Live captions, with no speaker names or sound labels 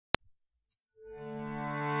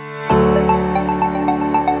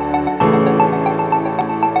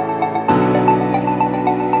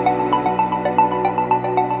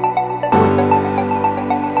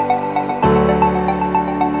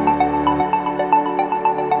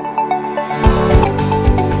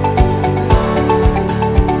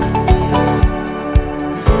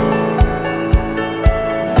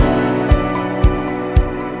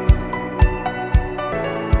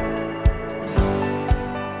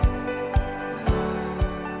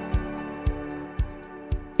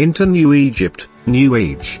into New Egypt, New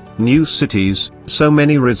Age, new cities, so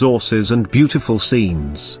many resources and beautiful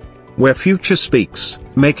scenes. Where future speaks,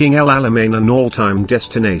 making El Alamein an all-time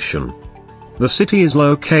destination. The city is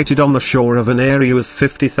located on the shore of an area of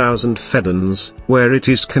 50,000 fedans, where it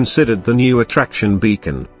is considered the new attraction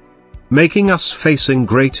beacon. Making us facing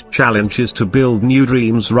great challenges to build new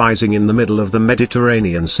dreams rising in the middle of the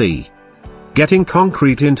Mediterranean Sea. Getting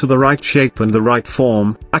concrete into the right shape and the right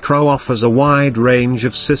form, Acrow offers a wide range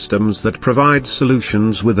of systems that provide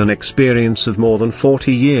solutions with an experience of more than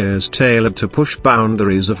 40 years tailored to push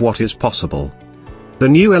boundaries of what is possible. The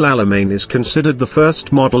new El Alamein is considered the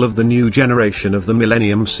first model of the new generation of the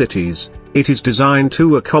Millennium Cities. It is designed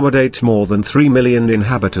to accommodate more than 3 million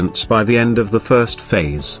inhabitants by the end of the first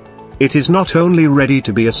phase. It is not only ready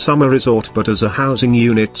to be a summer resort but as a housing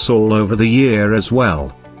units all over the year as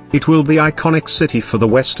well. It will be an iconic city for the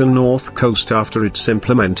western north coast after its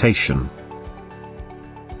implementation.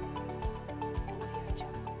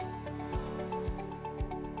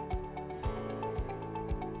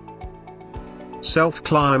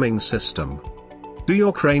 Self-climbing system. Do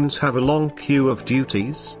your cranes have a long queue of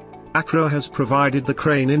duties? Acrow has provided the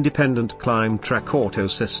crane-independent climb track auto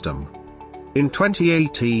system. In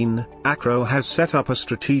 2018, Acrow has set up a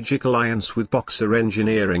strategic alliance with Boxer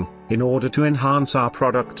Engineering, in order to enhance our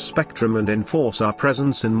product spectrum and enforce our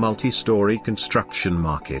presence in multi-story construction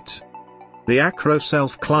market. The Acrow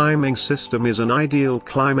self-climbing system is an ideal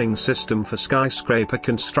climbing system for skyscraper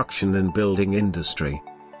construction and building industry.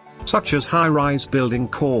 Such as high-rise building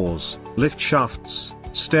cores, lift shafts,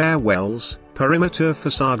 stairwells, perimeter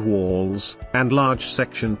facade walls, and large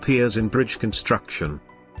section piers in bridge construction.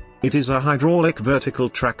 It is a hydraulic vertical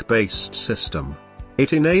track-based system.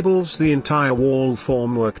 It enables the entire wall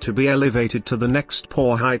formwork to be elevated to the next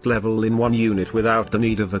pour height level in one unit without the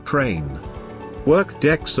need of a crane. Work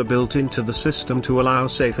decks are built into the system to allow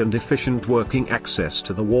safe and efficient working access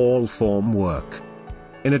to the wall formwork.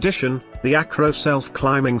 In addition, the Acrow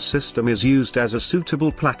self-climbing system is used as a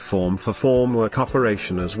suitable platform for formwork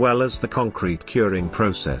operation as well as the concrete curing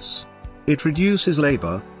process. It reduces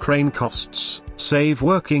labor, crane costs, save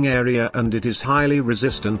working area, and it is highly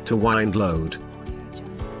resistant to wind load.